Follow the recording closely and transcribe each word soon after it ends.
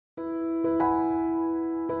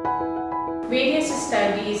Various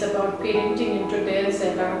studies about parenting in today's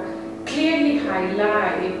era clearly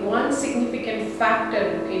highlight one significant factor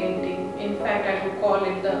in parenting. In fact, I would call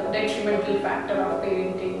it the detrimental factor of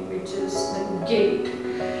parenting, which is the guilt.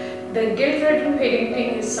 The guilt-ridden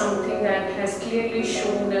parenting is something that has clearly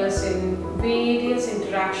shown us in various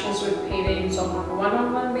interactions with parents on a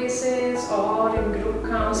one-on-one basis or in group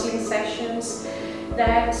counseling sessions,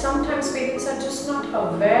 that sometimes parents are just not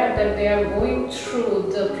aware that they are going through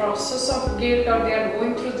the process of guilt, or they are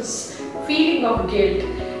going through this feeling of guilt,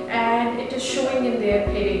 and it is showing in their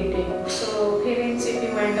parenting. So parents, if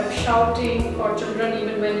you end up shouting for children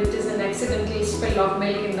even when it is an accidental spill of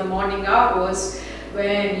milk in the morning hours,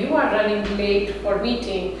 when you are running late for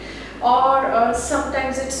meeting, or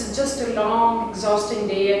sometimes it's just a long exhausting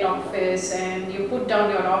day at office and you put down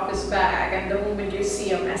your office bag, and the moment you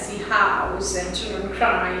see a messy house and children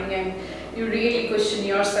crying, and you really question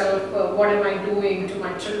yourself, what am I doing to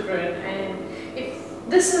my children? And if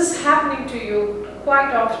this is happening to you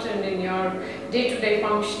quite often in your day-to-day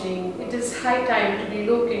functioning, it is high time to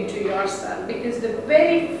look into yourself, because the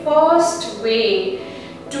very first way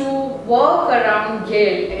to work around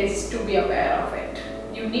guilt is to be aware of it.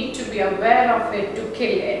 You need to be aware of it to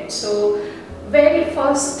kill it. So very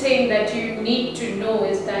first thing that you need to know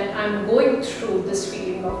is that I'm going through this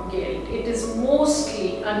feeling of guilt. It is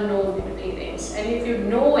mostly unknown in parents, and if you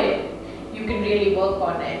know it, you can really work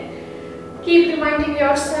on it. Keep reminding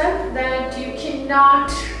yourself that you cannot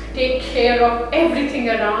take care of everything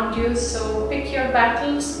around you, so pick your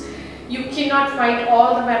battles. You cannot fight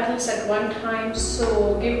all the battles at one time,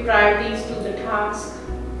 so give priorities to the task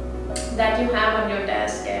that you have on your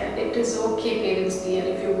desk. And it is okay, parents dear,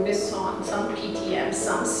 if you miss on some PTM,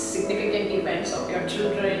 some significant events of your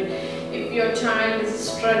children. If your child is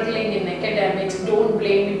struggling in academics, don't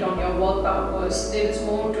blame it on your work hours. There is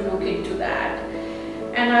more to look into that.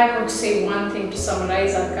 And I would say one thing to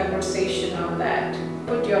summarize our conversation on that: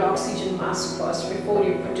 put your oxygen mask first before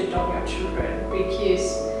you put it on your children,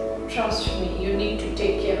 because trust me, you need to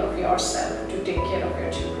take care of yourself to take care of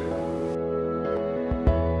your children.